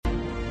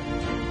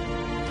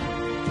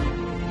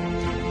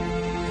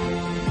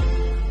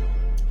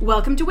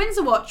Welcome to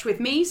Windsor Watch with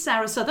me,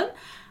 Sarah Southern,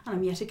 and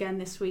I'm yet again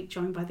this week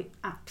joined by the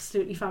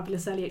absolutely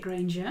fabulous Elliot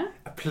Granger.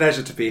 A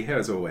pleasure to be here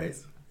as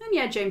always. And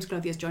yeah, James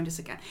Clothier's joined us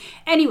again.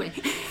 Anyway,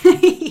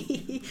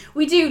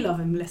 we do love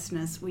him,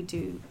 listeners. We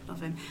do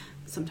love him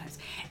sometimes.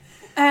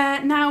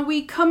 Now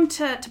we come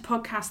to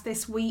podcast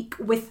this week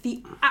with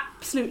the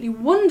absolutely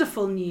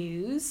wonderful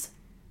news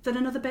that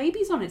another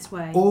baby's on its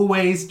way.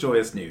 Always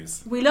joyous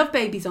news. We love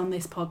babies on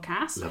this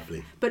podcast.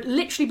 Lovely. But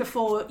literally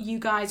before you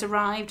guys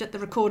arrived at the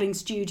recording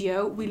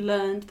studio, we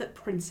learned that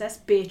Princess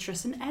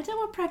Beatrice and Edda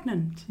were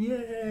pregnant.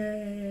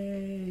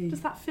 Yay!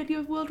 Does that fill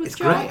your world with It's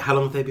joy? great. How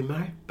long have they been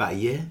married? About a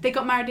year? They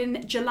got married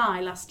in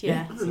July last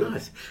year. Oh,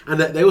 nice.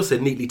 And they also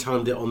neatly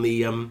timed it on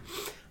the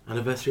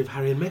anniversary of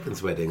Harry and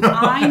Meghan's wedding.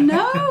 I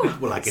know.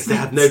 Well, I guess they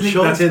had no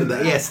choice. that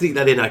in. Yeah, sneak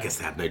that in. I guess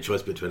they had no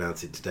choice but to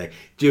announce it today.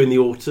 During the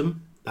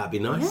autumn, that'd be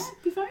nice. Yeah,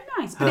 it'd be very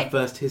nice. Her But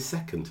first, his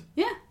second.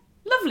 yeah,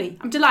 lovely.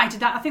 I'm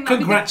delighted. I think that'll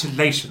be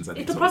Congratulations.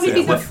 it'll probably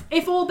be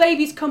if all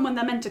babies come when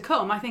they're meant to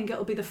come, I think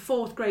it'll be the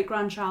fourth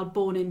great-grandchild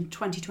born in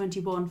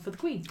 2021 for the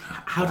Queen.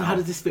 How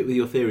does this fit with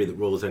your theory that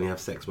royals only have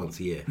sex once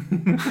a year?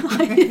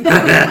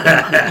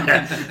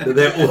 That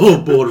they're all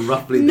born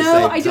roughly the same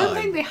No, time. I don't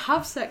think they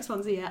have sex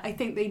once a year. I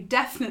think they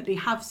definitely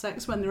have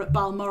sex when they're at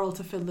Balmoral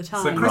to fill the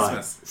time. So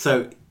Christmas.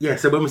 So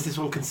when was this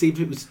one conceived?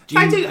 It was June.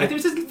 I think it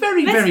was just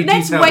very, very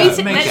Let's detailed. wait.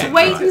 information. Let's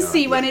wait Right, and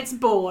see yeah. when it's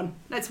born.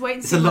 Let's wait and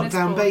It's see a when it's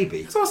lockdown born. baby.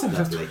 It's awesome.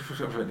 Lovely.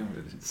 Sorry.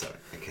 Sorry,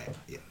 okay.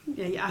 Yeah.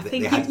 Yeah. I They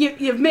think had-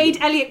 you've made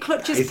Elliot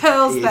clutch his He's-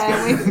 pearls he's there.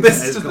 got- This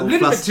is It's just a gone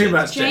little bit too flustered.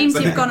 much, James,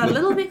 you've gone a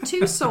little bit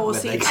too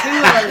saucy, too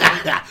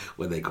early.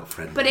 When they got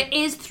friendly. But it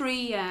is 3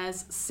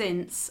 years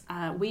since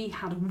we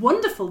had a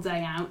wonderful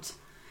day out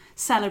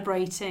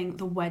celebrating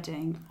the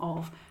wedding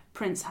of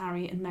Prince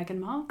Harry and Meghan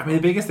Markle. I mean,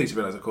 the biggest thing to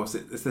realise, of course,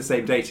 it's the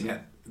same date, and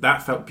yet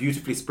that felt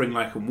beautifully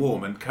spring-like and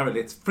warm, and currently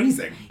it's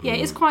freezing. Yeah,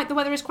 the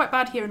weather is quite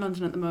bad here in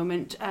London at the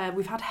moment.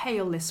 We've had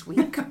hail this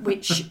week,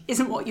 which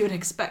isn't what you would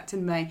expect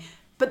in May.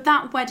 But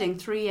that wedding,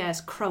 3 years,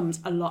 crumbs,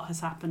 a lot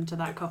has happened to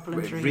that couple in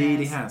It 3 really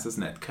years. has,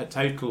 hasn't it?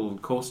 Total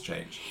course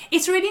change.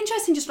 It's really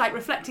interesting just like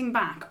reflecting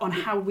back on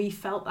how we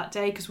felt that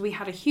day, because we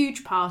had a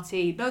huge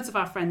party, loads of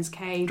our friends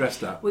came.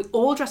 Dressed up. We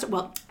all dressed up.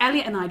 Well,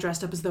 Elliot and I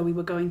dressed up as though we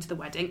were going to the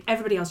wedding.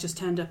 Everybody else just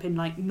turned up in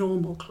like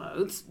normal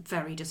clothes.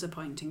 Very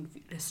disappointing,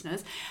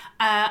 listeners.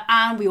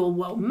 And we all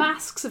wore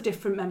masks of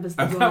different members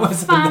of the royal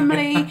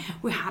family.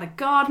 We had a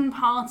garden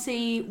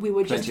party. We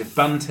were Plenty just of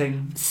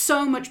bunting.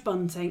 so much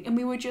bunting, and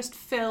we were just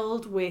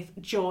filled with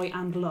joy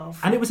and love.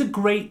 And it was a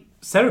great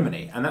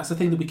ceremony, and that's the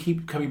thing that we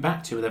keep coming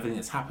back to with everything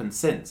that's happened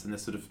since. And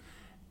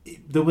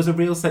there was a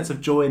real sense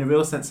of joy and a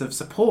real sense of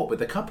support with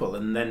the couple,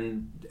 and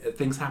then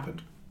things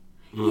happened.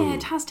 Yeah,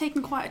 it has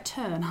taken quite a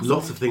turn, hasn't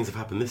Lots it? of things have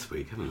happened this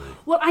week, haven't they?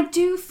 Well, I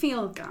do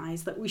feel,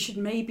 guys, that we should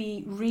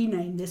maybe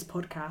rename this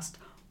podcast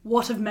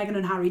What Have Meghan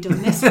and Harry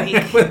Done This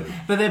Week?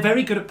 But they're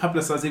very good at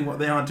publicising what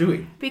they are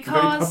doing. Because-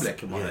 They're very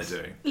public in what Yes.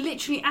 they're doing.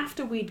 Literally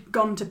after we'd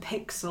gone to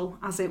Pixel,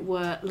 as it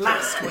were,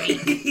 last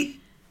week,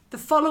 the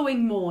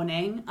following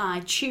morning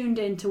I tuned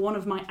into one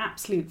of my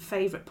absolute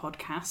favourite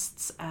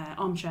podcasts,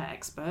 Armchair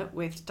Expert,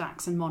 with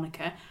Dax and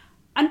Monica,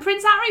 and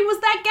Prince Harry was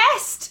their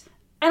guest!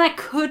 And I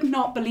could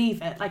not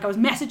believe it. Like, I was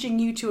messaging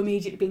you two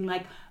immediately being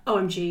like,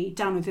 OMG,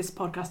 down with this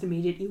podcast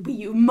immediately.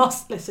 You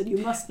must listen, you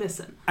must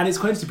listen. And it's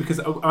quite interesting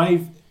because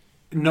I've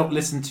not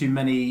listened to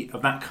many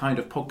of that kind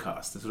of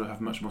podcast. They sort of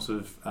have much more sort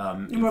of...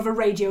 You're more of a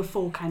Radio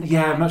 4 kind of guy.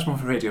 yeah, much more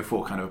of a Radio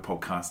 4 kind of a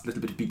podcast. A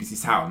little bit of BBC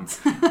Sounds.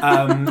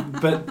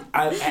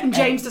 And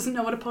James doesn't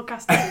know what a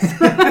podcast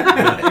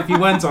is. If you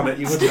weren't on it,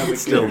 you wouldn't have a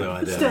Still clue. no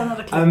idea. Still not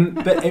a clue.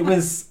 But it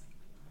was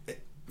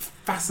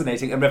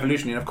fascinating and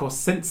revolutionary. And of course,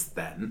 since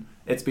then,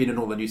 it's been in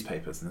all the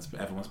newspapers, and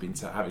everyone's been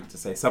having to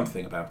say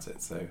something about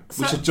it. So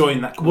we should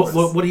join that chorus.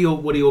 What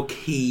are your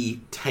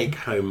key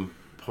take-home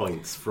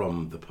points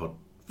from the pod?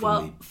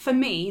 Well, for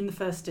me, in the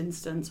first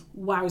instance,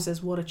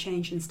 wowzers, what a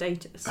change in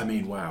status. I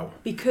mean, wow.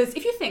 Because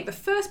if you think, the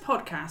first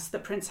podcast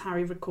that Prince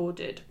Harry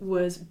recorded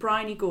was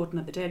Bryony Gordon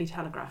at the Daily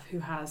Telegraph, who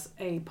has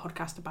a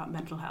podcast about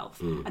mental health.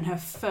 And her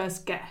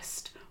first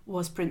guest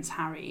was Prince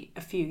Harry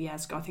a few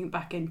years ago, I think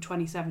back in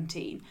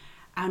 2017.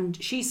 And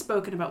she's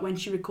spoken about when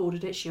she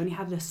recorded it. She only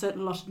had a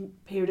certain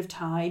period of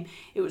time.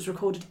 It was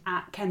recorded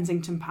at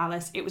Kensington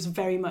Palace. It was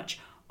very much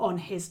on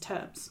his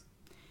terms.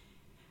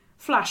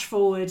 Flash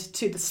forward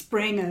to the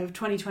spring of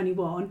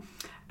 2021.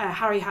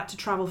 Harry had to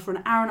travel for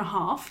an hour and a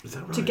half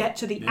to get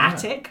to the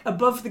attic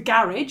above the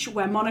garage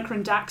where Monica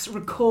and Dax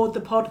record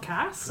the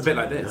podcast. A bit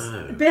like this.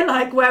 A bit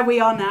like where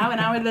we are now in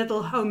our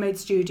little homemade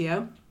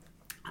studio.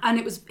 And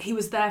he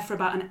was there for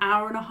about an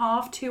hour and a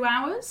half, 2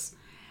 hours.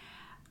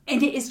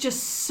 And it is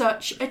just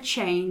such a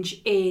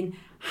change in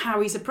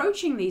how he's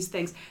approaching these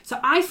things. So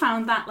I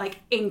found that like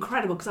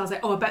incredible, because I was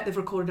like, oh, I bet they've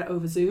recorded it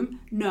over Zoom.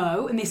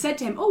 No. And they said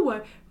to him, oh,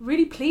 we're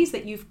really pleased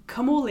that you've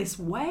come all this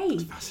way.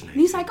 That's fascinating.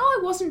 And he's like, oh,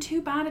 it wasn't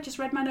too bad. I just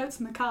read my notes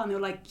in the car. And they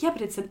were like, yeah,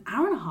 but it's an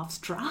hour and a half's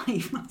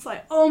drive. And I was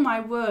like, oh my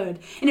word.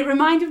 And it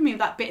reminded me of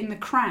that bit in The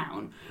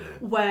Crown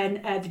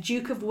when the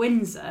Duke of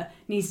Windsor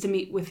needs to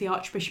meet with the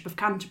Archbishop of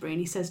Canterbury,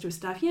 and he says to his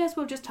staff, yes,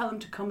 we'll just tell them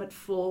to come at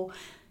 4.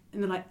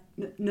 And they're like,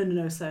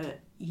 no, sir,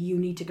 you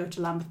need to go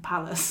to Lambeth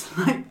Palace.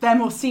 Like, they're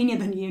more senior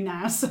than you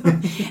now. So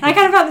and I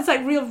kind of felt this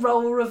like real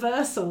role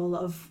reversal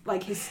of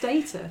like his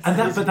status. And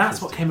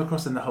that's what came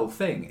across in the whole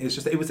thing. It's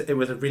just it was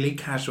a really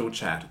casual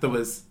chat. There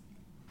was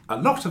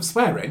a lot of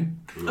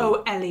swearing.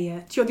 Oh,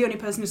 Elliot, you're the only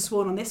person who's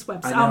sworn on this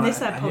website, I know, on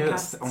this I knew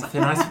podcast. it's on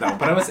thin ice with that one,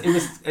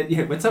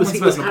 but when someone Was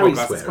swears on a Harry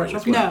podcast, it's quite swearing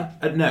as shocking. well?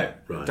 No. No,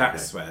 Right, Dax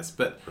okay. swears,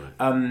 but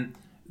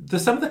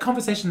some of the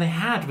conversation they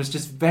had was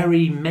just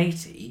very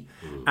matey,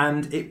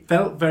 and it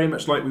felt very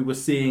much like we were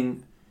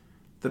seeing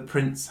the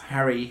Prince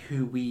Harry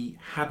who we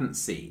hadn't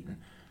seen,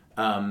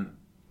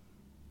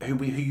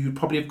 who you'd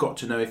probably have got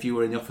to know if you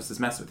were in the officer's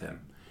mess with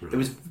him. Right. It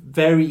was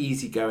very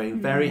easygoing,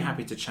 very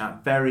happy to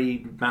chat,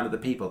 very man of the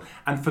people.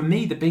 And for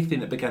me, the big thing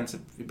that began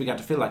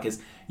to feel like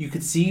is you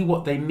could see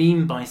what they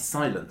mean by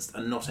silenced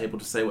and not able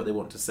to say what they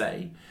want to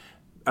say.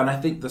 And I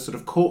think the sort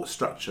of court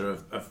structure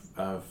of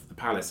the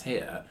palace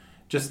here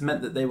just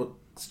meant that they were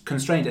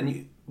constrained.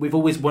 And we've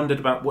always wondered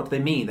about what they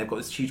mean. They've got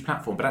this huge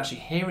platform. But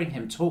actually hearing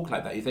him talk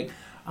like that, you think,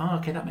 oh,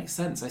 okay, that makes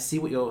sense. I see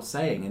what you're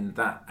saying, and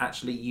that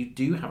actually you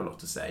do have a lot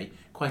to say,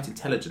 quite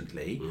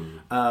intelligently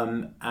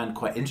and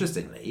quite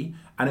interestingly.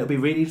 And it'll be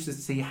really interesting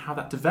to see how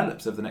that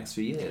develops over the next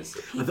few years.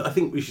 I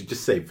think we should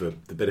just say, for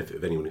the benefit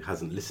of anyone who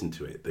hasn't listened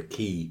to it, the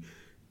key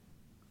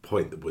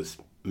point that was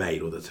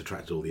made, or that's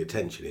attracted all the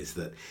attention, is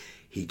that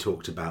he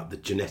talked about the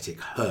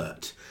genetic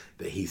hurt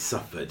that he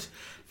suffered,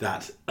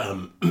 that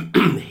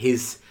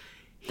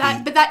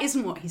But that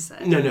isn't what he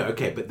said. No,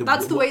 okay, but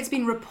that's the way it's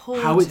been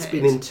reported. How it's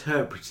been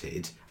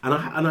interpreted, and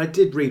I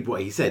did read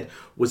what he said,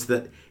 was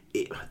that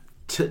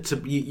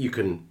you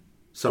can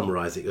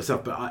summarise it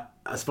yourself, but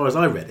as far as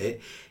I read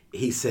it,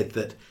 he said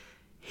that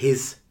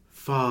his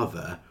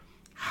father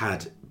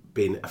had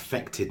been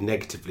affected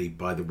negatively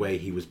by the way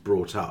he was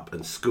brought up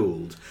and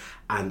schooled,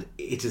 and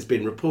it has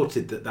been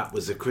reported that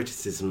was a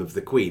criticism of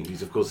the Queen,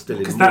 who's of course still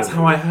in mourning. Because that's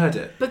how I heard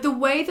it. But the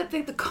way that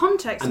the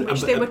context in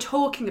which they were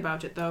talking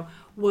about it, though,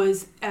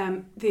 was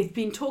they've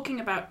been talking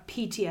about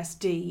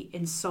PTSD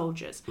in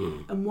soldiers.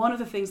 And one of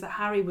the things that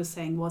Harry was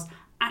saying was,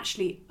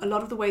 actually, a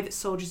lot of the way that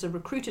soldiers are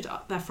recruited,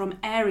 they're from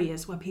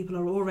areas where people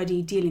are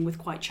already dealing with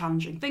quite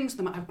challenging things.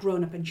 They might have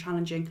grown up in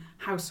challenging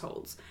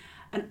households.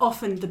 And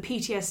often the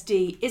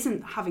PTSD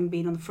isn't having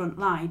been on the front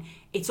line.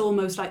 It's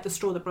almost like the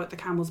straw that broke the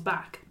camel's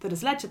back that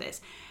has led to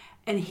this.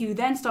 And he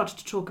then started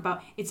to talk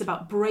about, it's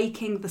about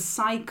breaking the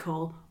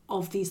cycle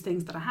of these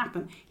things that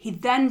happen. He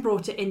then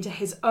brought it into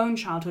his own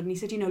childhood. And he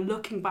said,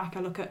 looking back, I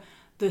look at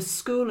the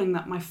schooling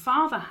that my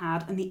father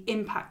had and the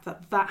impact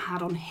that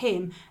had on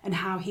him and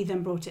how he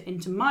then brought it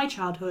into my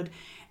childhood.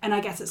 And I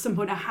guess at some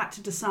point I had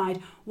to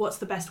decide what's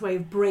the best way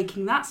of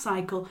breaking that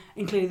cycle.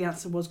 And clearly the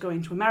answer was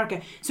going to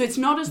America. So it's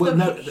not as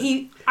though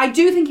I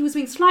do think he was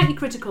being slightly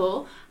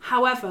critical,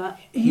 however,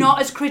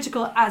 not as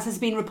critical as has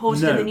been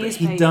reported in the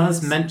newspapers. He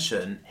does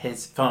mention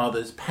his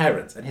father's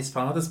parents, and his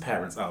father's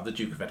parents are the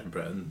Duke of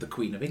Edinburgh and the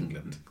Queen of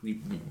England.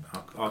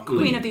 Our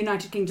Queen of the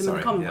United Kingdom and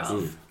the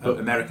Commonwealth. Yes.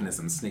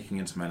 Americanism sneaking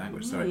into my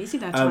language, sorry. Easy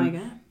there,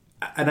 Tiger.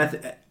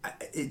 And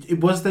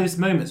it was those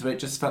moments where it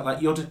just felt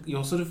like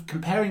you're sort of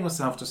comparing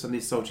yourself to some of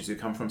these soldiers who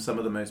come from some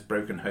of the most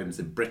broken homes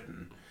in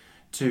Britain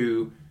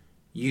to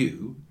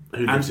you.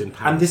 Who lives in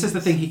Paris. And this is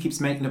the thing he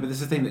keeps making. But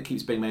this is the thing that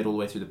keeps being made all the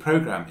way through the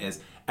programme is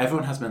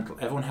everyone has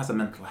a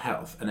mental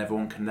health, and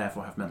everyone can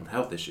therefore have mental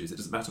health issues. It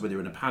doesn't matter whether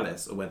you're in a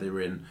palace or whether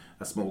you're in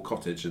a small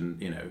cottage and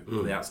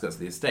the outskirts of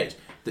the estate.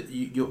 That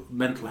your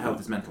mental health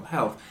is mental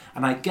health,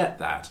 and I get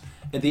that.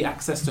 The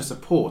access to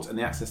support and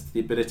the access to the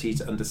ability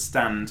to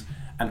understand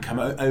and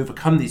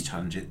overcome these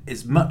challenges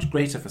is much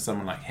greater for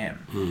someone like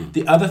him.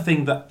 The other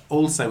thing that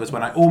also was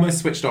when I almost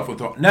switched off and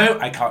thought, no,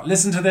 I can't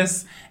listen to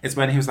this, is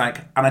when he was like,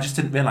 and I just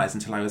didn't realise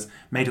until I was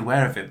made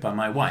aware of it by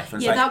my wife.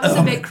 And that was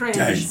a bit cringe.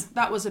 Days.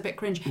 That was a bit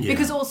cringe. Yeah.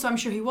 Because also I'm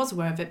sure he was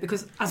aware of it,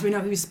 because as we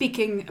know, he was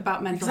speaking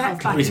about mental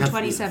health back He's in had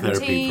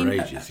 2017. therapy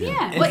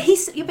for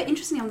ages, But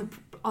interestingly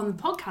on the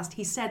podcast,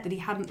 he said that he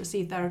hadn't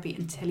received therapy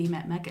until he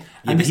met Meghan.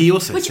 Yeah, but he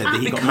also said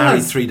that he got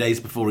married 3 days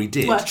before he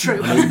did. Well,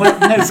 true.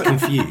 No, He's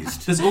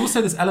confused. There's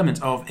also this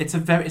element of it's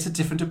a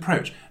different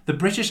approach. The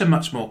British are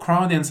much more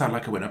cry on the inside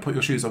like a winner, put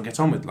your shoes on, get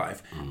on with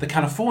life. The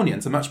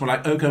Californians are much more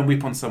like, oh, go and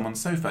weep on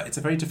someone's sofa. It's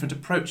a very different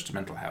approach to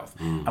mental health.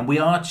 And we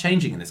are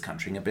changing in this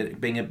country,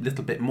 being a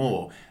little bit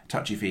more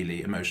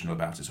touchy-feely, emotional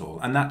about it all.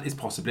 And that is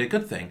possibly a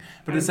good thing.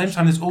 But at the same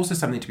time, there's also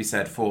something to be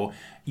said for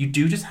you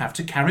do just have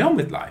to carry on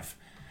with life.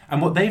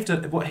 And what they've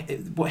done,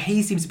 what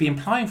he seems to be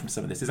implying from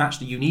some of this is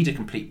actually you need a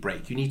complete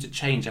break. You need to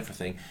change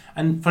everything.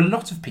 And for a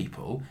lot of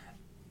people,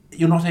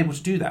 you're not able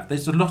to do that.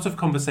 There's a lot of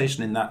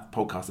conversation in that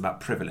podcast about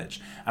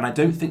privilege. And I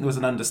don't think there was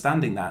an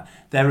understanding that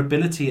their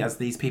ability as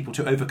these people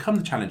to overcome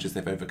the challenges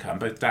they've overcome,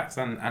 both Dax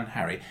and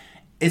Harry,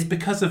 is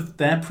because of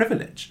their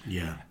privilege.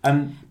 Yeah.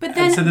 So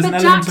there's an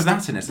element of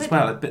that in it as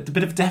well, a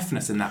bit of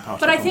deafness in that part of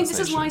the But I conversation. think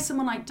this is why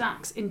someone like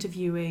Dax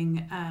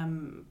interviewing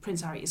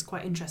Prince Harry is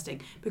quite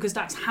interesting, because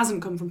Dax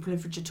hasn't come from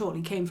privilege at all.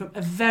 He came from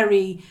a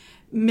very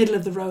middle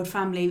of the road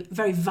family,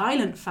 very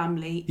violent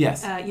family.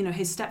 Yes.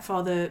 His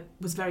stepfather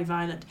was very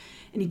violent,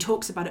 and he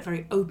talks about it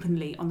very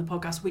openly on the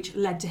podcast, which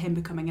led to him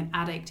becoming an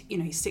addict.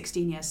 He's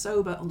 16 years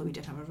sober, although he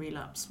did have a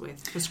relapse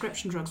with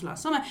prescription drugs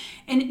last summer.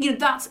 And he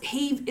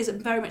is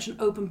very much an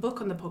open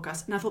book on the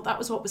podcast, and I thought that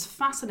was what was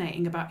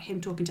fascinating about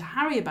him talking to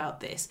Harry about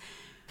this,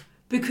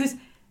 because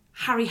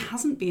Harry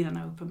hasn't been an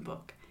open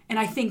book. And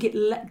I think it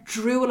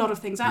drew a lot of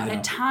things out. Yeah. And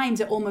at times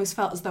it almost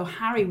felt as though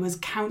Harry was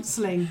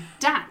counselling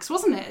Dax,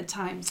 wasn't it, at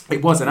times?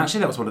 It was, and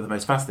actually that was one of the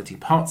most fascinating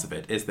parts of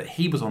it, is that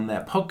he was on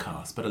their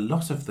podcast, but a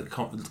lot of the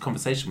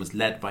conversation was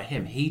led by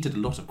him. He did a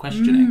lot of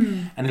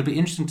questioning. And it'll be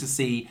interesting to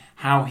see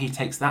how he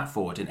takes that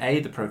forward in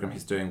the programme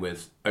he's doing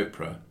with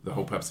Oprah, the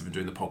whole purpose of him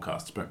doing the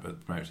podcast to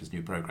promote his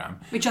new programme.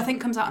 Which I think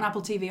comes out on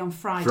Apple TV on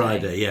Friday.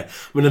 Friday, yeah.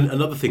 I mean,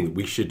 another thing that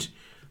we should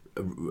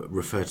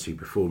refer to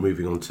before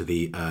moving on to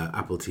the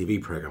Apple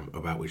TV programme,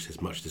 about which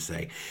there's much to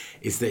say,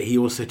 is that he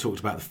also talked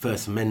about the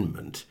First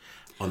Amendment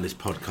on this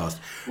podcast.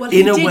 Well,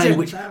 he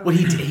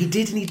didn't. He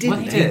did and he didn't.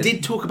 Well, he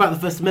did talk about the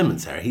First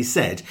Amendment, Sarah. He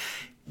said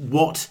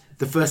what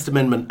the First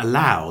Amendment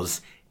allows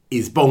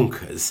is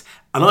bonkers.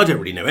 And I don't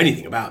really know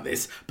anything about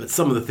this, but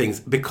some of the things,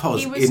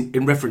 because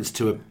in reference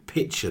to a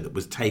picture that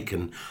was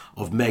taken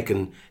of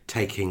Meghan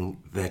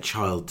taking their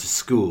child to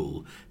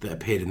school that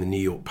appeared in the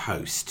New York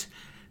Post,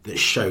 that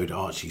showed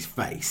Archie's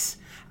face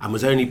and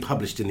was only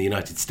published in the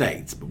United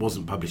States but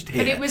wasn't published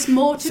here. But it was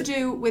more to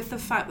do with the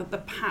fact that the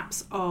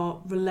Paps are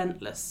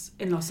relentless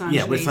in Los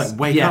Angeles. Yeah, but it's like,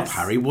 wake up,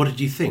 Harry. What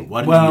did you think?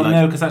 Why did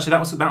no, because actually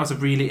that was a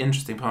really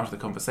interesting part of the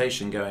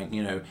conversation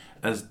going,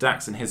 as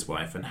Dax and his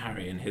wife and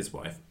Harry and his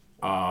wife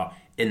are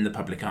in the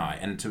public eye.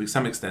 And to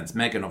some extent,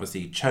 Meghan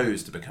obviously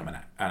chose to become an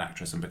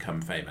actress and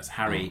become famous.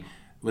 Harry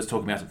was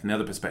talking about it from the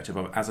other perspective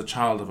of, as a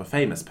child of a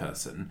famous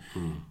person,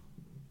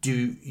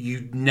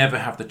 you never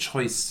have the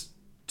choice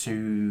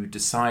to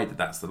decide that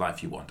that's the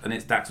life you want.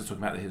 And Dax was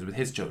talking about this with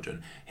his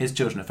children. His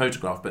children are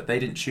photographed, but they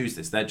didn't choose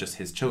this. They're just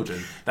his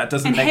children. That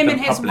doesn't make them public. And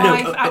him and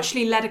his wife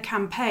actually led a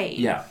campaign.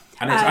 Yeah.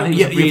 And I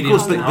think it's really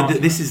of course,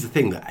 this is the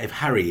thing, that if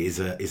Harry is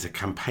a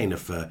campaigner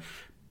for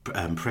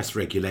press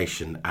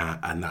regulation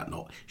and that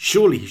not,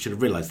 surely he should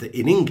have realised that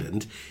in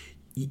England,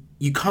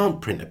 you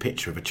can't print a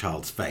picture of a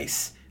child's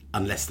face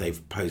unless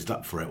they've posed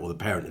up for it or the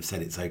parent have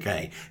said it's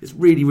okay. There's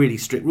really, really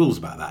strict rules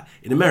about that.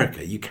 In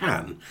America, you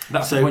can.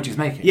 That's the point he's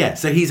making. Yeah,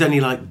 so he's only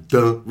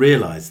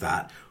realised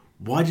that.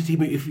 Why did he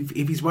move?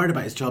 If he's worried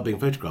about his child being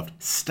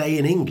photographed, stay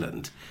in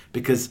England,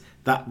 because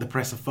the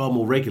press are far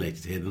more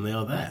regulated here than they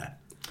are there.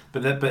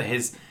 But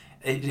his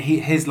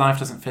life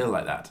doesn't feel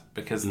like that,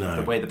 because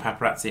the way the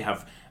paparazzi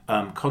have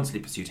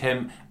constantly pursued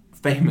him,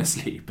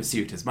 famously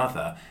pursued his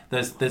mother.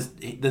 There's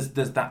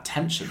that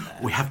tension there.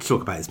 We have to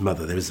talk about his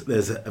mother.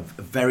 There's a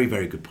very,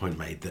 very good point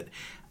made that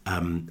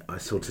I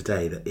saw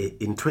today, that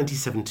in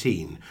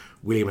 2017,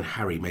 William and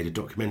Harry made a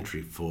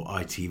documentary for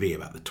ITV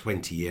about the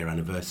 20-year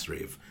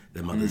anniversary of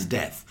their mother's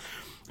death.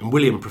 And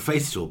William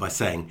prefaced it all by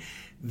saying,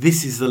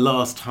 this is the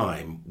last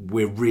time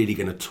we're really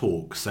going to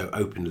talk so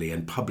openly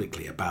and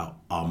publicly about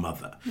our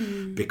mother,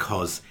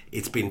 because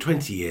it's been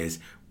 20 years.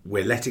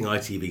 We're letting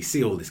ITV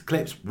see all these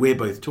clips. We're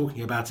both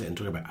talking about it and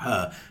talking about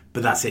her,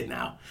 but that's it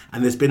now.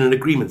 And there's been an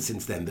agreement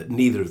since then that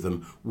neither of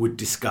them would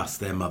discuss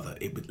their mother.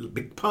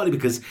 Partly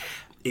because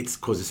it's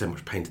causes so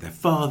much pain to their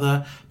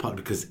father,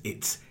 partly because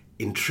it's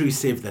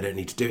intrusive. They don't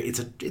need to do it.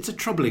 It's a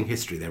troubling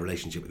history, their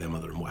relationship with their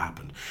mother and what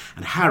happened.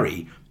 And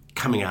Harry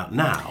coming out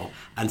now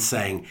and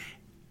saying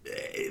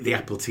the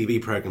Apple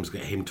TV programme's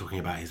got him talking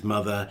about his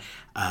mother.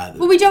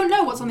 Well, we don't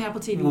know what's on the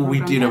Apple TV programme.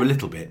 We do know a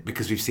little bit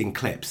because we've seen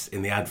clips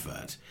in the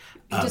advert.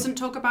 He doesn't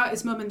talk about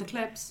his mum in the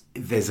clips.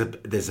 There's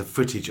a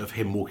footage of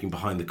him walking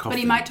behind the coffin. But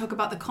he might talk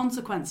about the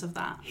consequence of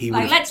that.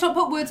 Let's not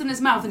put words in his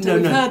mouth until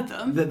we've heard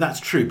them. That's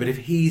true, but if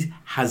he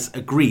has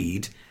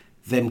agreed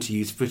them to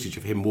use footage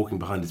of him walking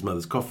behind his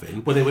mother's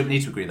coffin... Well, they wouldn't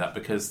need to agree that,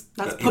 because...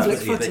 That's public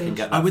footage. They can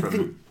get that I would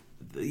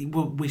think...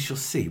 Well, we shall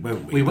see,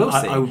 won't we? We will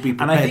see. I would be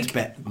prepared to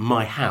bet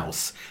my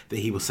house that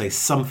he will say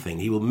something.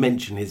 He will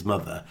mention his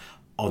mother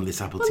on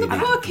this Apple TV.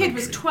 The poor kid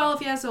was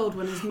 12 years old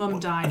when his mum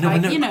died.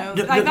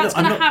 That's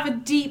going to have a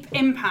deep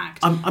impact.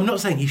 I'm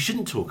not saying he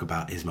shouldn't talk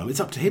about his mum. It's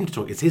up to him to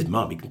talk. It's his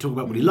mum. He can talk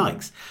about what he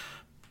likes.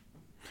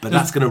 But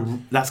that's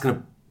going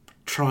to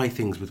try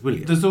things with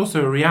William. There's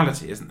also a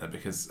reality, isn't there?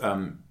 Because,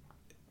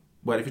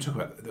 if you talk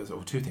about there's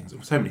two things,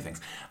 or so many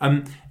things,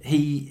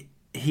 he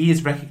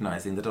is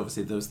recognising that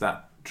obviously there was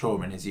that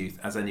trauma in his youth,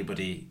 as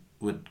anybody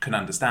can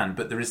understand,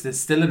 but there's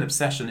still an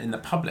obsession in the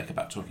public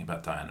about talking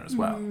about Diana as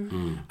well.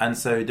 And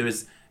so there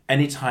is,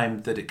 any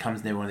time that it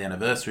comes near one of the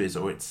anniversaries,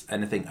 or it's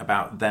anything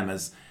about them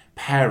as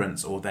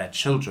parents or their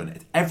children,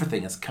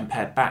 everything is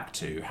compared back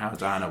to how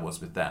Diana was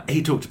with them.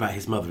 He talked about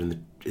his mother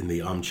in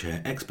the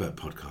Armchair Expert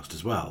podcast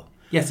as well.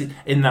 Yes,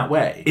 in that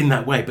way. In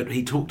that way, but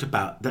he talked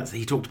about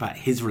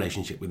his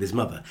relationship with his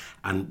mother,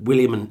 and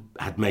William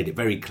had made it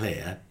very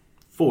clear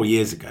 4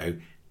 years ago,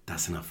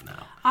 that's enough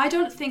now. I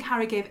don't think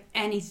Harry gave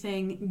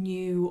anything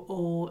new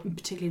or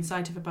particularly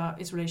insightful about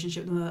his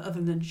relationship with her, other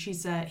than he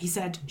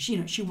said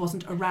she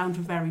wasn't around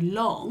for very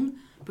long,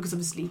 because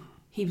obviously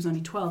he was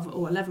only 12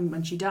 or 11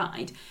 when she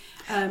died.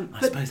 I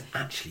suppose,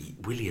 actually,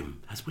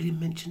 has William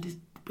mentioned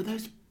were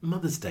those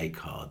Mother's Day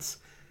cards?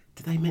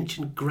 Did they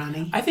mention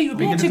Granny? I think you're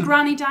being to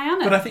Granny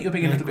Diana. But I think you're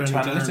being a little bit too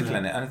Granny analytical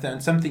Diana. in it.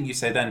 And something you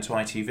say then to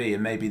ITV,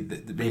 and maybe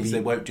that means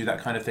they won't do that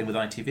kind of thing with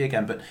ITV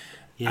again. But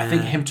I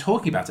think him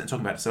talking about it and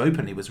talking about it so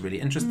openly was really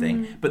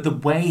interesting. But the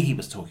way he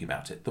was talking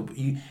about it,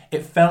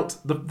 it felt...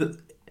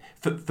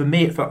 For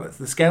me, it felt like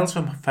the scales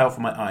fell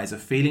from my eyes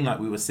of feeling like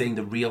we were seeing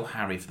the real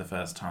Harry for the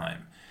first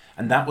time.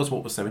 And that was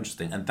what was so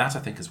interesting, and that I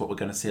think is what we're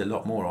going to see a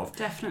lot more of.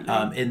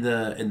 Definitely. In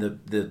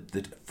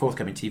the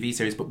forthcoming TV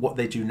series, but what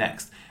they do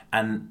next,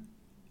 and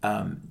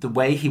the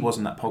way he was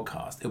on that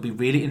podcast, it'll be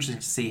really interesting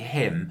to see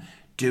him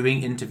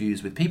doing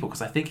interviews with people,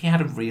 because I think he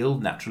had a real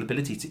natural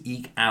ability to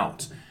eke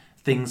out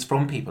things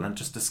from people and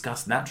just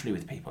discuss naturally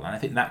with people, and I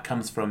think that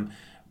comes from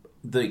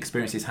the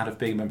experience he's had of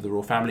being a member of the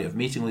royal family, of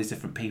meeting all these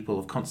different people,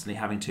 of constantly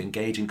having to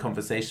engage in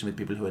conversation with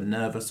people who are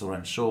nervous or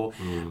unsure.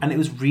 And it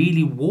was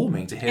really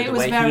warming to hear the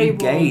way he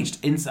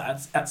engaged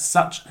at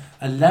such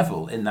a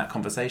level in that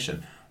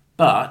conversation.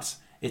 But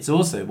it's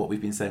also what we've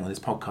been saying on this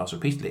podcast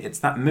repeatedly. It's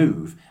that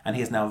move, and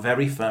he is now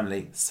very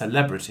firmly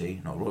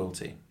celebrity, not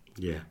royalty.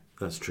 Yeah,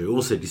 that's true.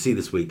 Also, do you see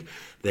this week,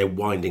 they're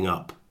winding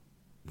up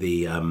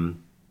the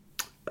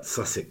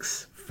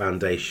Sussex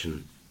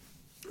Foundation.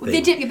 They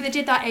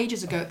did that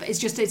ages ago.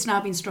 It's now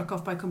been struck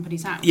off by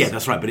Companies House. Yeah,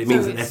 that's right. But it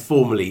means that they're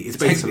formally. It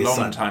takes a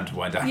long time to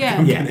wind up.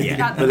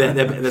 Yeah. But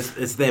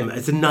it's them.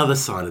 It's another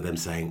sign of them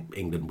saying,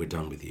 "England, we're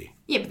done with you."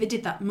 Yeah, but they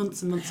did that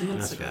months and months and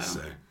months ago.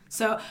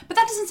 So, but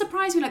that doesn't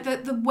surprise me. Like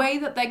the way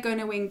that they're going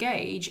to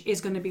engage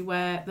is going to be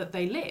where that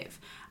they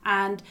live.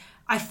 And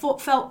I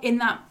felt in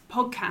that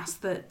podcast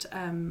that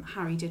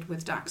Harry did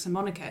with Dax and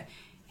Monica,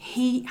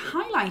 he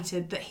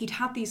highlighted that he'd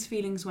had these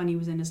feelings when he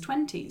was in his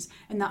 20s,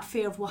 and that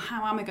fear of, well,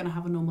 how am I going to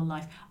have a normal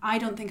life? I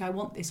don't think I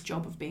want this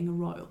job of being a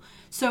royal.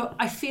 So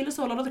I feel as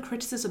though a lot of the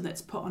criticism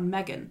that's put on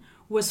Meghan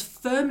was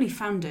firmly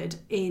founded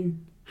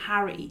in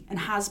Harry, and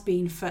has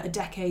been for a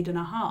decade and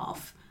a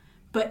half.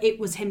 But it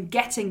was him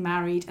getting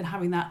married and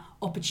having that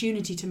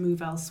opportunity to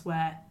move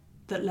elsewhere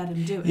that let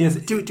him do it. Yes.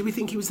 Do we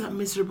think he was that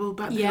miserable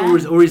back then?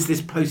 Yeah. Or is this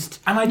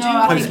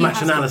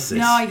post-match analysis?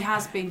 No, he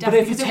has been,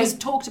 definitely, because it was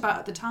talked about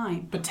at the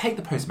time. But take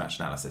the post-match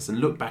analysis and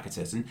look back at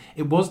it, and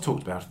it was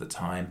talked about at the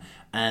time,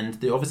 and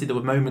obviously there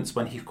were moments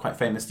when he quite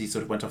famously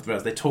sort of went off the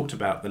rails. They talked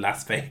about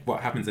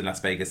what happens in Las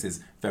Vegas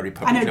is very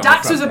public. I know,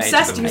 Dax was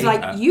obsessed. He was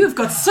like, you've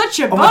got such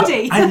a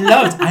body. I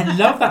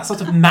love that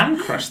sort of man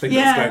crush thing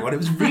that's going on. It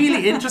was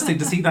really interesting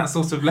to see that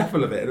sort of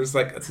level of it. It was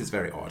like, this is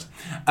very odd.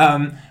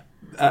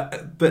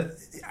 But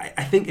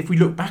I think if we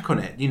look back on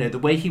it, the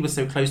way he was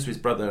so close to his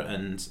brother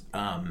and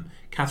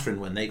Catherine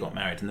when they got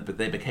married, and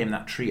they became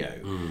that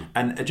trio,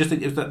 and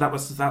that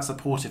was that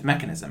supportive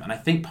mechanism. And I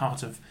think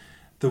part of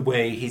the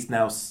way he's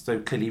now so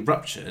clearly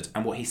ruptured,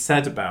 and what he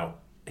said about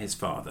his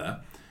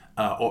father,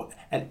 or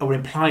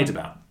implied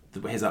about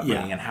his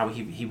upbringing, and how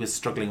he was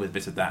struggling with a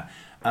bit of that,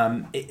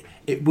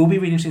 it will be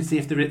really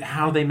interesting to see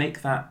how they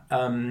make that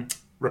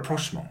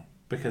rapprochement.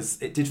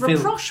 Because it did feel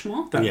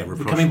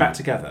that coming back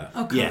together.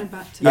 Oh,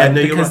 back together.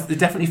 Because it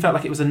definitely felt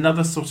like it was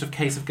another sort of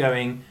case of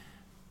going,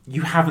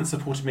 you haven't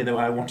supported me the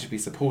way I wanted to be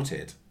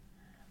supported.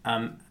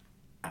 And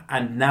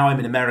now I'm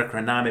in America,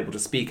 and now I'm able to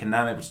speak, and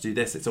now I'm able to do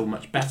this. It's all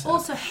much better.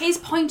 Also, his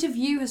point of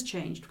view has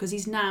changed because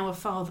he's now a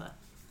father.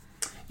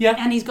 Yeah.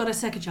 And he's got a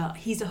second child.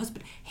 He's a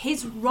husband.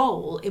 His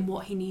role in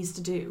what he needs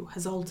to do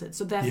has altered.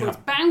 So therefore it's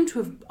bound to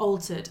have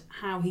altered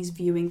how he's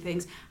viewing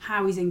things,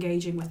 how he's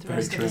engaging with the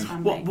rest of his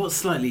family. What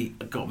slightly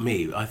got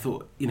me, I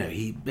thought,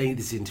 he made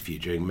this interview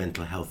during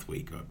Mental Health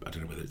Week. Or I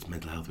don't know whether it's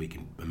Mental Health Week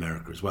in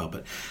America as well,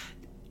 but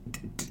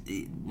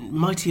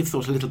might he have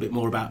thought a little bit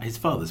more about his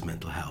father's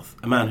mental health?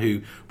 A man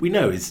who we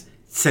know is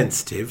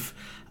sensitive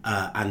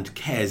and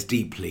cares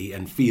deeply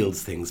and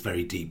feels things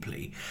very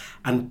deeply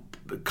and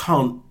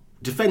can't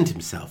defend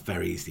himself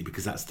very easily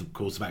because that's the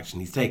course of action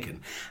he's taken.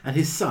 And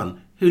his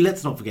son, who,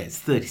 let's not forget, is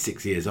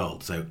 36 years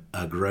old, so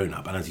a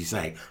grown-up, and as you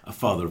say, a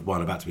father of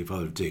one, about to be a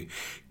father of two,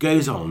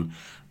 goes on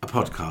a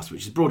podcast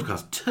which is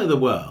broadcast to the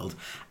world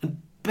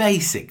and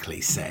basically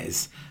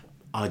says,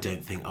 I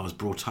don't think I was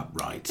brought up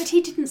right. But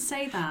he didn't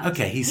say that.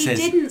 Okay, he says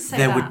didn't say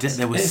there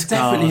that. were it's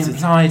scars. Definitely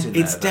implied in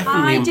it's there,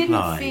 definitely I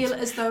implied. didn't feel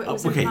as though it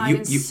was implied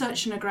in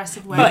such an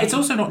aggressive way. But it's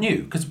also not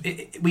new, because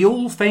we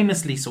all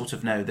famously sort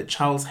of know that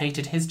Charles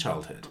hated his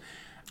childhood.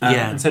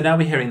 And so now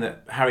we're hearing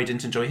that Harry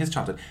didn't enjoy his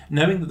childhood.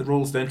 Knowing that the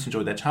royals don't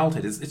enjoy their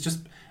childhood it's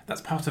just,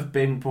 that's part of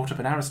being brought up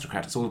an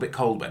aristocrat. It's all a bit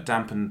cold, but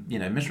damp and,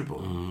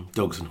 miserable.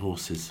 Dogs and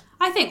horses.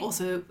 I think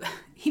also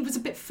he was a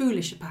bit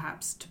foolish,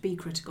 perhaps, to be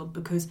critical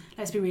because,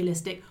 let's be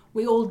realistic,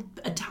 we all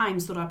at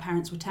times thought our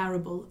parents were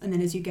terrible, and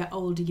then as you get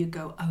older you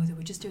go, oh, they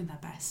were just doing their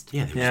best.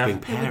 Yeah, they were just being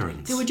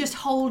parents. They were just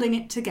holding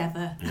it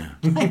together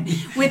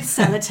with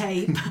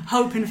sellotape,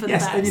 hoping for the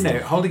best. Yes,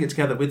 and holding it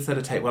together with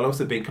sellotape while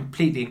also being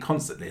completely and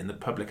constantly in the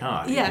public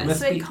eye. Yeah, it must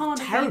so be it can't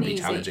terribly be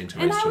easy. challenging to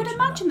raise And I would children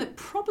imagine that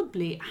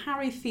probably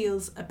Harry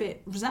feels a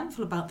bit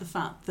resentful about the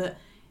fact that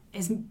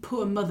his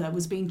poor mother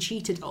was being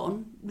cheated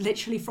on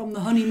literally from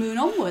the honeymoon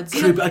onwards.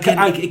 True, but again,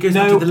 it goes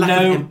back to the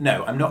lack of...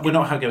 We're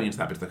not going into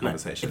that bit of the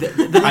conversation.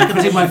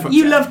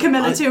 You love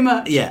Camilla too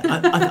much. Yeah,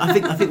 I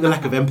think the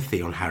lack of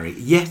empathy on Harry,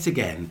 yet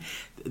again,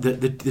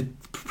 the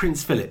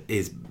Prince Philip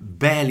is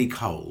barely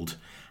cold,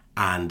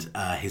 and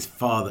his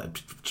father,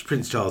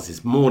 Prince Charles,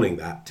 is mourning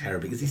that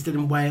terribly because he's still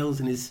in Wales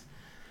and is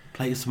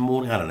playing some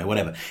mourning. I don't know,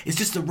 whatever. It's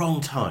just the wrong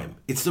time.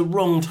 It's the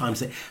wrong time to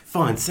say,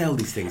 fine, say all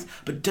these things,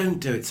 but don't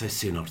do it so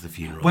soon after the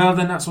funeral. Well,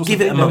 then that's also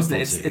give it a month.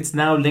 It's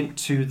now linked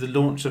to the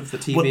launch of the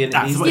TV, well, and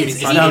that's it what needs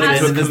it's to be now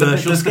has- into a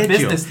commercial schedule.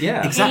 Business,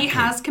 yeah. Exactly. He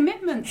has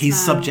commitments. He's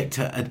now. subject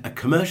to a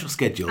commercial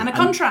schedule. And a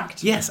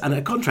contract. Yes, and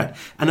a contract.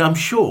 And I'm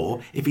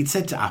sure if he'd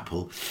said to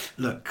Apple,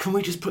 look, can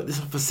we just put this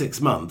off for 6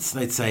 months?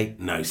 They'd say,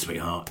 no,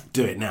 sweetheart,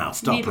 do it now.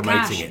 Start Need the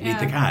promoting cash, it. yeah. Need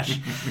the cash.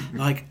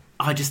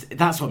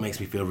 That's what makes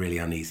me feel really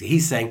uneasy.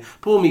 He's saying,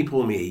 poor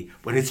me,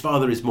 when his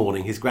father is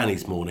mourning, his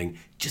granny's mourning,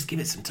 just give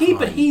it some time.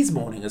 But he's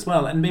mourning as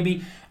well, and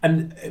maybe...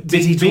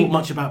 Did he talk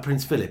much about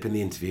Prince Philip in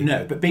the interview?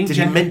 No, but did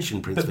he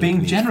mention Prince Philip? But being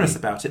in the generous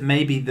interview? about it,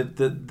 maybe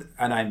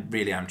and I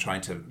really am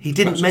trying to... He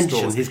didn't clutch mention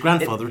straws. his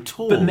grandfather at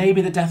all. But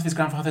maybe the death of his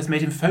grandfather has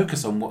made him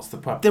focus on what's the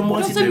problem. Then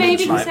what what's did he doing do? in his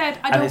Maybe he life said,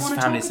 I and don't his want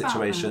to family talk about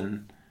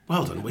situation.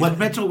 Well done. We're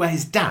ready to talk about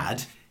his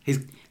dad.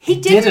 He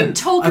didn't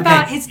talk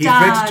about his He's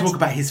ready dad. to talk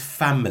about his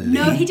family.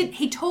 No, he didn't.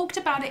 He talked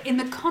about it in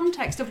the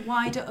context of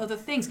wider other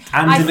things.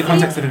 And in the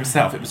context of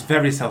himself, it was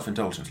very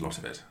self-indulgent, a lot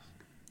of it.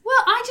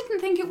 Well, I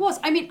didn't think it was.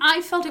 I mean, I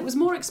felt it was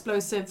more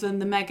explosive than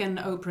the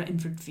Meghan Oprah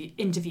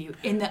interview,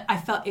 in that I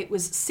felt it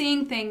was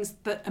seeing things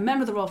that a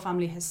member of the royal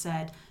family has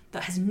said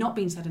that has not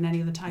been said in any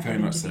other type Very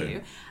of much interview,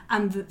 so.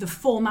 and the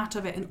format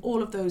of it and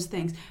all of those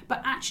things.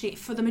 But actually,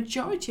 for the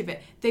majority of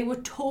it, they were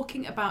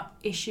talking about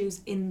issues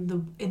in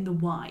the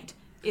wide.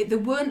 They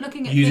weren't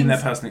looking at using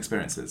things, their personal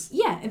experiences.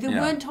 Yeah, they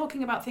weren't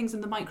talking about things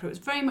in the micro. It was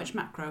very much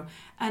macro.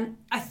 And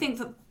I think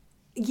that,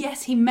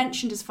 yes, he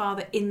mentioned his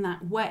father in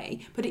that way,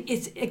 but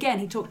it's again,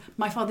 he talked,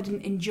 my father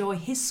didn't enjoy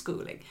his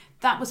schooling.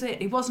 That was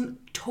it. He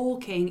wasn't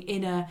talking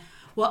in a,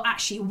 well,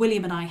 actually,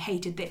 William and I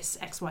hated this,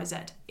 X, Y, Z.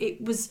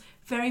 It was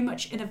very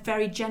much in a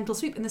very gentle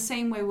sweep. In the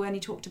same way when he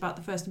talked about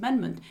the First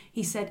Amendment,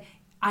 he said,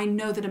 I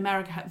know that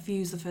America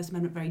views the First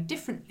Amendment very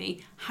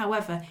differently.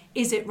 However,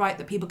 is it right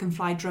that people can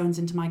fly drones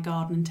into my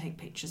garden and take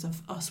pictures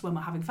of us when we're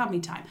having family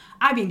time?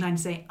 I'd be inclined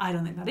to say, I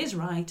don't think that is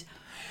right.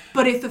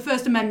 But if the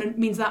First Amendment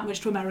means that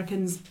much to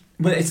Americans,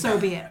 so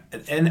be it.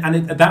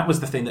 And that was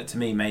the thing that to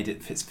me made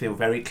it feel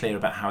very clear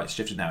about how it's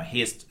shifted now.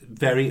 He is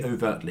very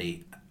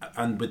overtly,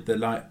 and with the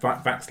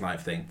Vax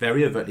Live thing,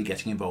 very overtly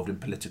getting involved in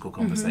political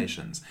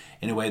conversations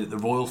in a way that the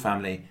royal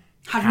family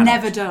have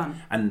never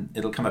done. And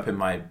it'll come up in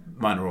my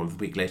minor role of the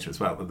week later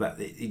as well, that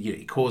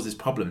it causes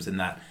problems in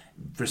that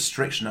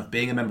restriction of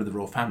being a member of the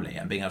royal family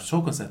and being able to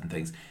talk on certain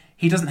things.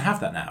 He doesn't have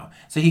that now.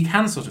 So he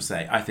can sort of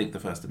say, I think the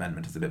First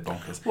Amendment is a bit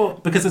bonkers.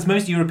 Well, because as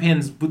most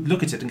Europeans would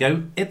look at it and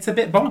go, it's a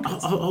bit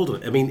bonkers. Hold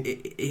on. I mean,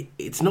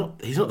 it's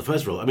not. He's not the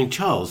first royal. I mean,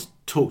 Charles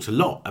talks a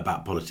lot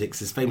about politics.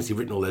 He's famously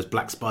written all those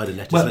black spider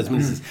letters to those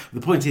ministers.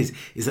 The point is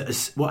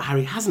that what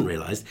Harry hasn't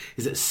realised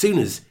is that as soon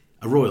as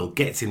a royal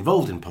gets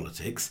involved in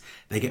politics,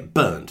 they get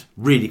burned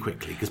really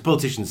quickly because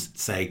politicians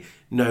say,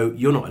 no,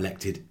 you're not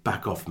elected,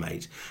 back off,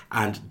 mate.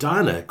 And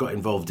Diana got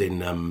involved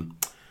in,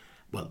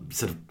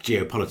 sort of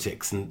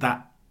geopolitics, and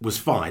that was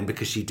fine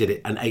because she did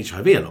it, and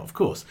HIV a lot, of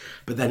course.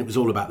 But then it was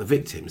all about the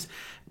victims.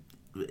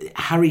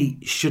 Harry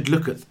should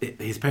look at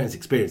his parents'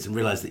 experience and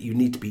realise that you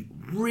need to be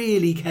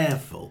really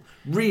careful.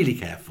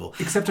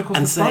 Except, of course,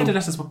 the spider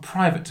letters were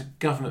private to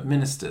government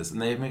ministers,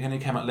 and they only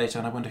came out later,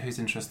 and I wonder whose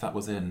interest that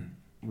was in.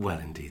 Well,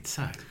 indeed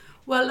so.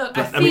 Well, look,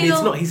 but, I mean,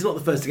 he's not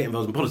the first to get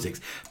involved in politics.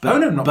 But,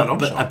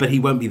 but he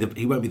won't be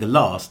the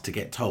last to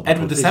get told.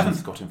 Edward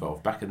VII got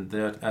involved back in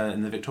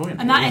the Victorian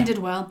and that ended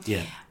well.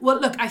 Yeah. Well,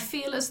 look, I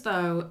feel as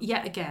though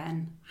yet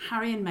again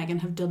Harry and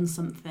Meghan have done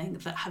something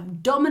that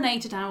have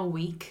dominated our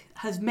week,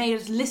 has made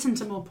us listen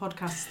to more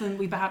podcasts than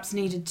we perhaps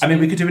needed to. I mean,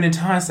 we could do an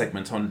entire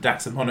segment on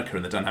Dax and Monica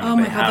and the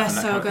dynamic they have. Oh my God,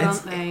 they're so good,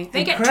 aren't they?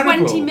 They get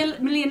incredible. 20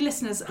 million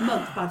listeners a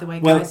month, by the way,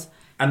 guys.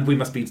 And we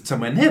must be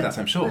somewhere near that,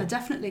 I'm sure.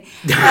 Definitely.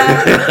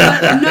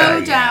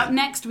 No doubt,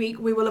 next week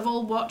we will have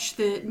all watched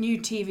the new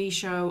TV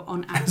show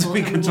on Apple. So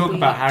we can talk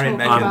about Harry and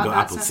Meghan. I haven't got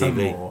Apple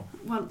TV.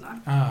 Well,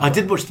 I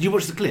did watch. Did you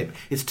watch the clip?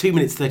 It's 2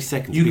 minutes 30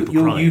 seconds. You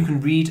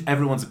can read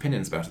everyone's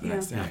opinions about it the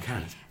next day. Yeah, I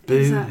can.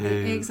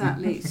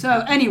 Exactly.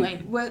 So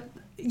anyway,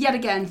 yet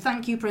again,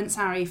 thank you, Prince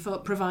Harry, for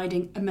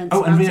providing immense.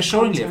 Oh, and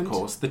reassuringly, of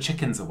course, the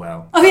chickens are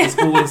well. Oh, yeah. It's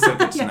always so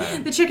good to know.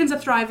 The chickens are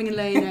thriving and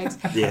laying eggs.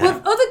 Yeah.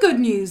 Well, other good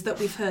news that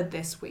we've heard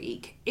this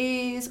week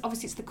is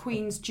obviously it's the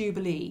Queen's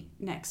Jubilee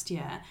next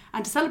year,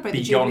 and to celebrate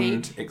the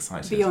Jubilee,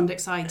 beyond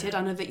excited.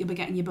 I know that you'll be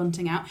getting your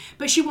bunting out,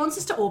 but she wants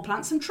us to all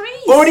plant some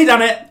trees. Already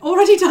done it.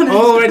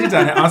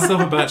 Our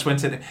silver birch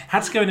went in.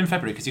 Had to go in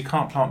February because you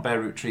can't plant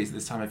bare root trees at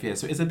this time of year,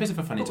 so it's a bit of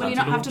a funny time. Will you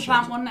not have to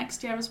plant one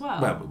next year as well?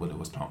 Well, we'll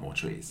always plant more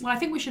trees. Well, I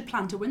think we should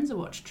plant a Windsor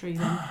Watch tree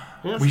then.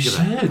 We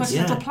should. Put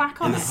a little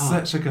plaque on it. It's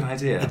such a good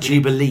idea. A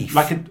Jubilee.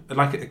 Like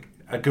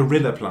a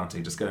gorilla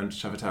planting, just go and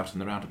shove it out in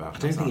the roundabout. I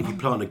don't think if you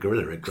plant a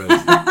gorilla, it grows.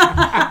 Anyway,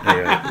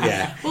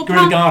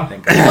 Guerrilla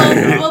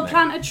gardening. We'll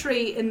plant a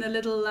tree in the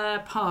little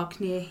park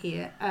near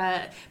here.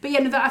 But yeah,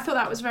 no, I thought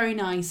that was very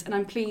nice, and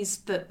I'm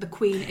pleased that the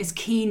Queen is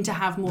keen to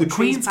have more The trees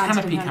Queen's planted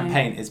Canopy in her name.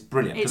 campaign is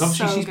brilliant because It's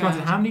obviously so she's planted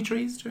good. how many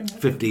trees during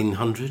it?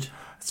 1,500.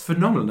 It's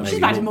phenomenal. She's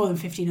Maybe. planted more than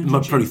 1,500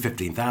 Probably trees.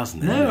 15,000.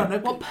 No, no.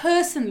 Well,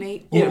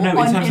 personally, or Yeah,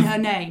 no, in terms in of- her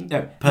name.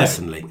 No,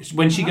 Personally. no.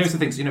 When she goes to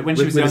things, when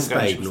she was With a younger,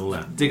 spade she was and all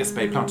that. dig a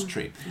spade, plant a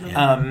tree.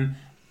 Yeah.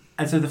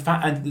 And so the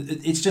fact, and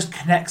it just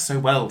connects so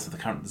well to the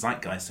current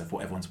zeitgeist of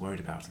what everyone's worried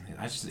about. And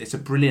it's a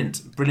brilliant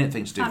thing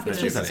to do. For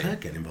Fabulous. That's Jubilee. her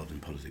getting involved in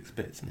politics a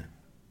bit, isn't it?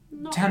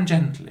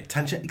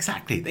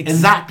 Tangentially.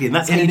 Exactly, and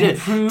that's in how you an do it.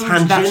 improved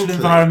natural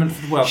environment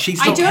for the world. She's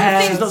I not, don't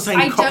think she's not saying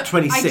I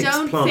COP26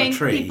 don't plant think a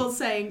tree. people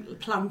saying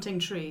planting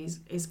trees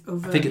is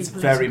overtly I think it's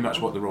political. very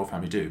much what the royal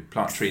family do: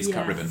 plant trees, cut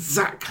Yeah. ribbons.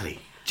 Exactly.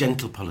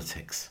 Gentle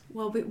politics.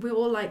 Well, we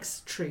all like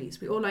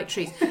trees. We all like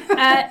trees.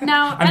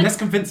 Now, I'm less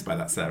convinced by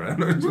that, Sarah.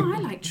 no, I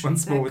like trees.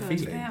 Once more They're with good.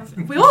 feeling. Yeah,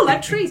 we all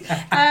like trees.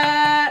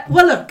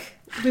 Well, look,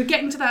 we're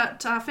getting to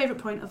that our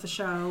favourite point of the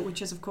show,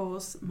 which is, of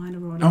course, Minor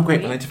Role of Oh, the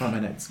great! Week. I need to find my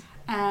notes.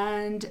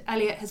 And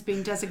Elliot has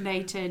been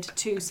designated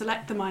to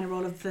select the Minor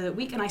Role of the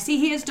Week, and I see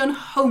he has done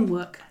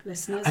homework,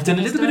 listeners. I've done a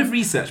He has little bit of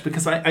research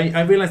because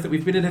I realised that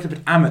we've been a little bit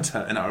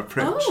amateur in our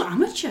approach. Oh,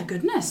 amateur,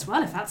 goodness.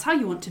 Well, if that's how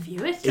you want to view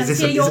it, Is let's this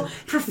hear a- your is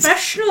it-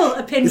 professional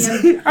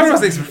opinion. I'm not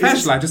saying it's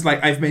professional. I'm just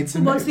like I've made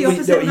some. What's the notes.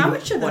 opposite of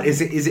amateur, then? What,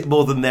 is it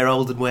more than they're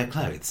old and wear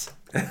clothes?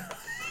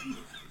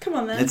 Come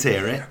on, then. Let's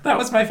hear it. That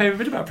was my favourite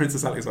bit about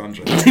Princess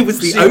Alexandra. It was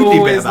the She only bit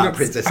always about looks-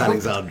 Princess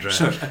Alexandra.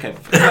 Sure, okay.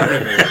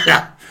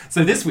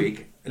 So this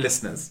week,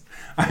 listeners,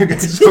 I'm going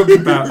to talk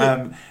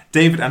about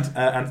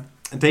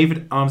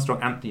David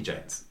Armstrong Anthony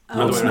Jones.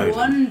 Oh, Will Snowden.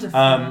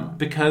 wonderful.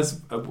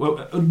 Because,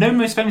 known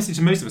most famously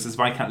to most of us as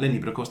Viscount Linley,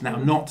 but of course now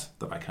not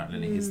the Viscount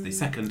Linley. He's the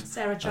second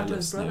Sarah Earl of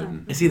Chatter's brother.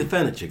 Snowden. Is he the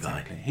furniture guy?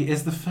 Exactly. He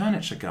is the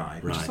furniture guy,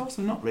 which is Right.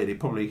 also not really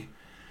probably,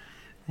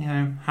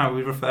 how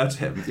we refer to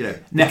him.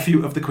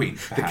 Nephew of the Queen,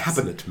 The perhaps.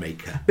 cabinet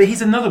maker. But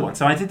he's another one.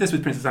 So I did this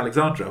with Princess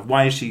Alexandra.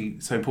 Why is she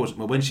so important?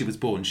 Well, when she was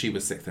born, she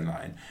was 6th in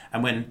line.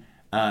 And when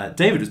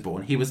David was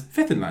born, he was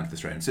 5th in line to the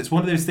throne. So it's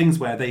one of those things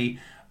where they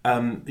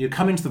you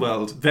come into the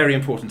world very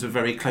important and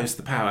very close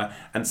to power,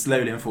 and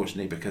slowly,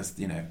 unfortunately, because,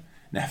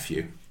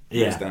 nephew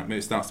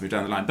starts to move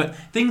down the line. But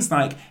things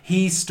like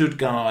he stood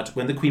guard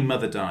when the Queen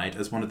Mother died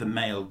as one of the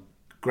male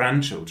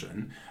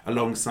grandchildren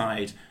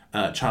alongside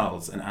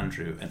Charles and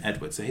Andrew and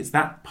Edward. So it's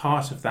that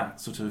part of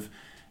that sort of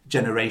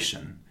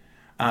generation.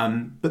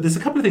 But there's a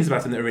couple of things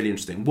about him that are really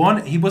interesting.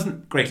 One, he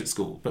wasn't great at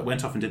school, but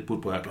went off and did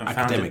woodwork and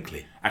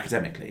Academically.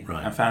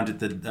 right. And founded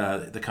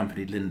the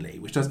company Linley,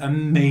 which does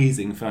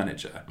amazing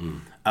furniture.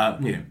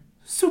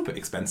 Super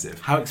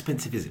expensive, How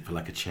expensive is it for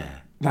like a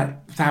chair?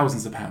 like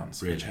thousands of pounds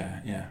for a Really?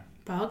 chair. Yeah.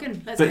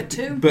 Bargain. Let's get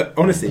two. But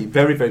honestly,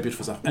 very, very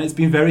beautiful stuff. And it's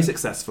been very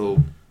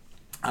successful.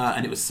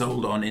 And it was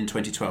sold on in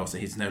 2012, so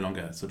he's no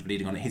longer sort of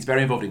leading on it. He's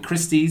very involved in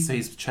Christie's, so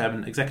he's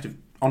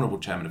honourable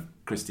chairman of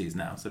Christie's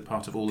now, so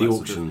part of all The that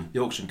auction. Sort of, the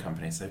auction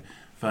company, so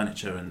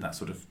furniture and that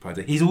sort of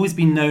project. He's always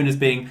been known as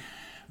being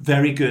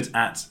very good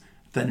at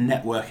the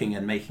networking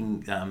and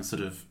making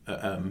sort of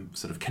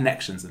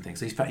connections and things.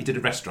 So he did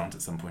a restaurant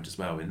at some point as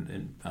well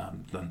in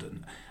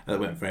London that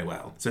went very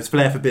well. So it's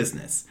flair for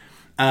business.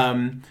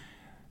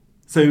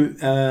 So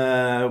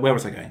where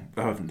was I going?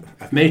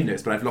 I've made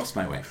notes, but I've lost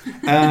my way.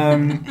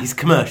 He's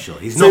commercial.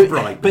 He's So- not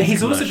bright, but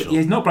he's also commercial.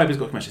 he's not bright, but he's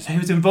got commercial. So he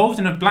was involved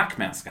in a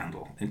blackmail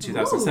scandal in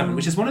 2007, Ooh.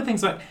 which is one of the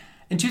things like.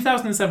 In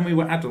 2007, we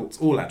were adults,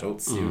 all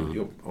adults.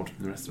 You're older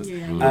than the rest of us,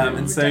 Yeah.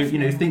 and so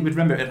think we'd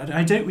remember it.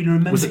 I don't really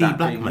remember Was he that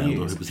being blackmailed,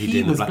 used. or was he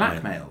doing the blackmail?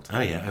 blackmailed. Oh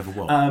yeah, over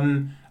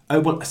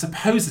what? Well,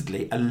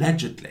 supposedly,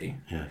 allegedly,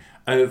 Yeah.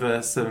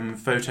 over some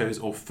photos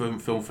or film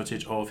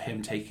footage of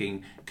him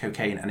taking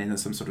cocaine and in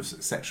some sort of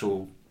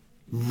sexual.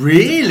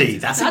 Really?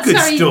 That's a good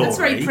story. That's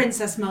very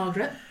Princess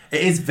Margaret.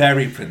 It is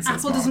very Princess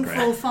Apple doesn't Margaret.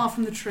 fall far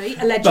from the tree,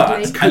 allegedly.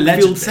 But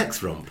allegedly, Cokefield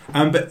sex romp.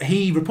 But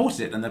he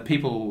reported it, and the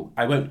people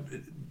I won't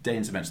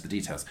deign to mention the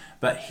details.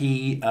 But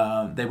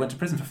they went to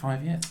prison for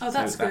 5 years. Oh,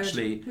 that's it's good.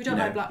 Actually, We don't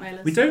like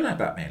blackmailers. We don't like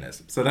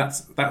blackmailers, so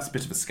that's a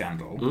bit of a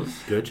scandal.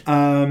 Good.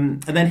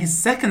 And then his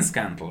second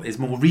scandal is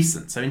more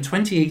recent. So in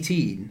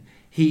 2018,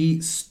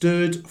 he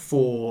stood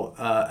for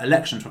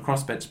election to a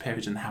crossbench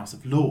peerage in the House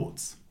of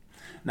Lords.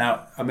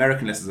 Now,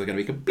 American listeners are going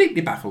to be completely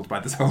baffled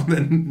by this whole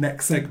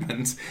next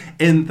segment,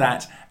 in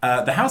that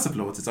the House of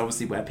Lords is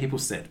obviously where people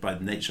sit by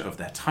the nature of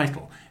their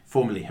title,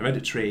 formerly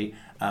hereditary,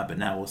 but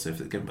now also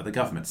given by the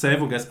government. So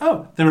everyone goes,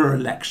 oh, there are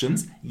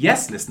elections.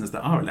 Yes, listeners,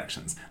 there are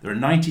elections. There are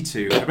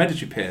 92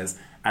 hereditary peers,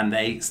 and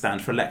they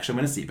stand for election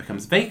when a seat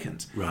becomes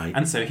vacant. Right.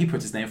 And so he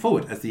put his name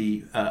forward. As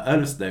the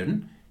Earl of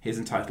Snowdon, he is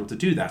entitled to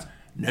do that.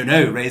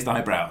 No, raised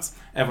eyebrows.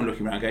 Everyone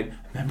looking around going,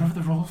 a member of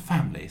the royal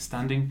family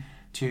standing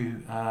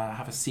to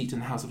have a seat in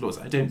the House of Lords.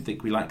 I don't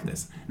think we like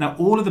this. Now,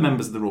 all of the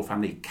members of the royal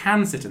family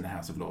can sit in the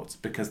House of Lords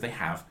because they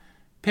have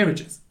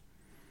peerages.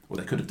 Or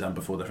they could have done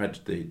before the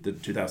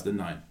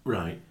 2009.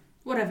 Right.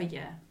 Whatever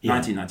year.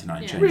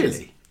 1999 Yeah. changes.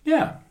 Really?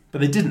 Yeah,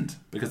 but they didn't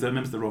because they're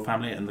members of the royal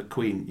family and the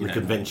Queen. The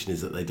convention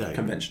is that they don't.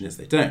 Convention is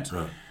they don't.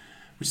 Right.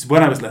 which is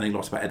when I was learning a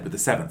lot about Edward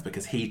VII,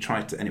 because he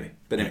tried to... Anyway,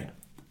 a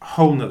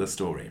whole nother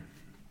story.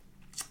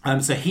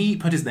 So he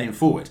put his name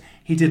forward.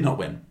 He did not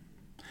win.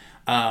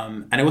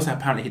 And also,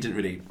 apparently, he didn't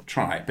really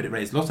try, but it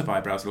raised lots of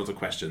eyebrows, lots of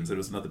questions. It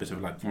was another bit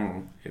of like,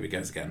 here he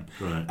goes again.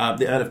 Right.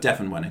 The Earl of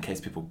Devon won, in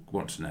case people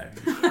want to know.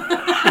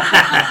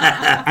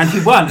 And he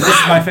won. This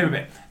is my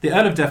favourite bit. The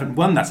Earl of Devon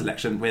won that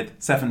election with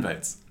 7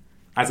 votes.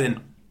 As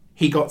in,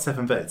 he got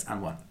 7 votes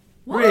and won.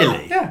 What?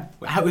 Really? Yeah.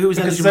 Who was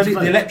Because eligible to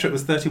vote? the electorate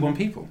was 31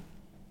 people.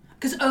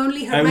 Because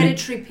only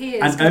hereditary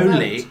peers And can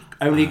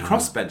only vote.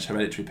 crossbench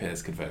hereditary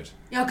peers could vote.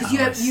 Yeah, because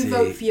I you see.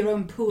 vote for your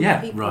own pool Yeah.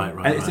 of people. Right.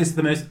 And it's just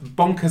the most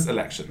bonkers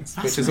elections,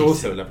 which is amazing.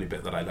 also a lovely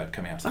bit that I like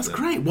coming out That's of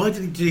great. Why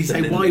did he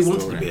say Lindley why he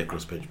wanted story. to be a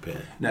crossbench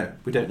peer? No,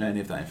 we don't know any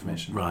of that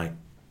information. Right.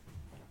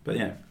 But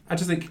yeah, I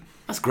just think,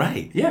 That's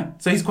great. yeah.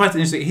 So he's quite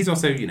interesting. He's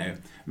also,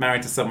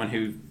 married to someone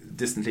who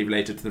distantly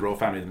related to the royal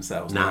family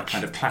themselves. Natch. That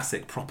kind of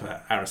classic,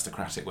 proper,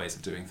 aristocratic ways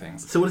of doing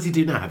things. So what does he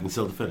do now, having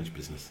sold the furniture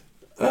business?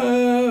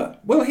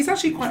 Well, he's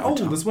actually quite old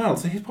as well,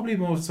 so he's probably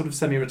more sort of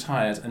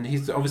semi-retired, and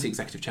he's obviously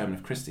executive chairman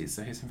of Christie's,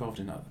 so he's involved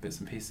in other bits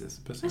and pieces.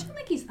 But, I don't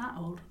think he's that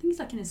old. I think he's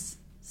like in his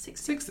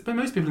 60s. but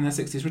most people in their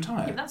 60s retire.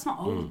 Yeah, but that's not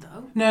old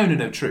though.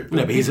 No, true.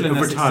 No, but he's people in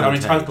of their 60s are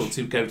retirement entitled age.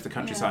 to go to the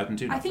countryside and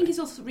do I nothing. think he's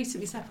also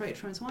recently separated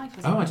from his wife.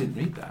 Oh, I didn't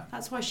read that.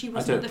 That's why she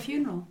wasn't at don't- the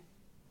funeral.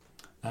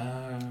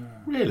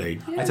 Really?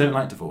 I don't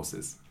like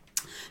divorces.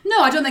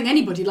 No, I don't think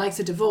anybody likes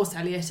a divorce,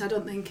 Elliot. I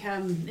don't think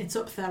it's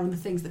up there on the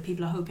things that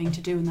people are hoping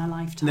to do in their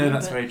lifetime. No,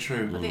 that's but- very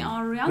true. But they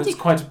are a But reality. it's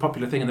quite a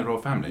popular thing in the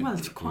royal family. Well,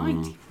 it's quite.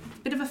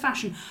 Bit of a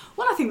fashion.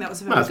 Well, I think that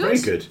was a That's very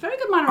good. Very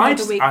good minor role of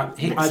the week. I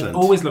Excellent.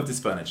 always loved his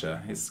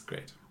furniture. It's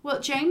great. Well,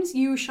 James,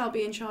 you shall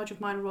be in charge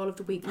of minor role of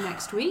the week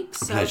next week.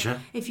 So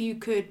pleasure. if you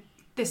could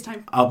this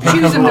time I'll pick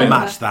choose a member.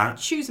 match that.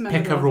 Choose a member.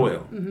 Pick a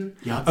royal.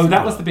 Yeah, Oh,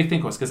 that was the big thing,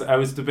 of course, because I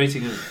was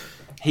debating.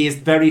 He is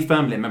very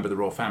firmly a member of the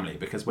royal family,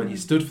 because when he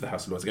stood for the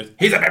House of Lords, he goes,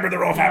 he's a member of the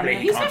royal family,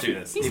 he can't do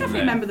this. He's even definitely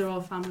a though- member of the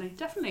royal family,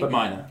 definitely. But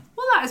minor.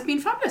 Well, that has been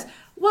fabulous.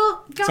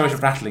 Well, guys, Sorry for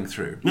rattling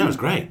through. No, it was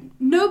great.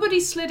 nobody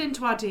slid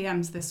into our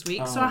DMs this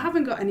week, so Oh. I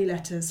haven't got any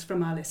letters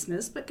from our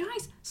listeners. But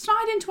guys,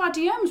 slide into our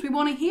DMs. We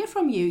want to hear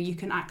from you. You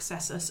can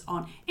access us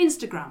on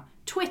Instagram,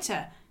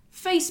 Twitter,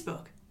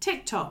 Facebook,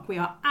 TikTok. We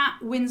are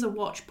at Windsor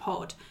Watch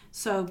Pod.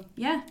 So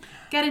yeah,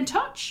 get in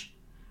touch,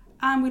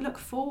 and we look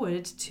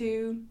forward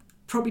to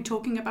probably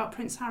talking about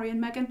Prince Harry and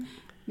Meghan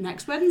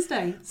next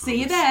Wednesday.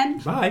 See you then.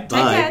 Bye. Take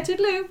Bye. care.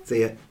 Toodaloo.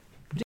 See ya.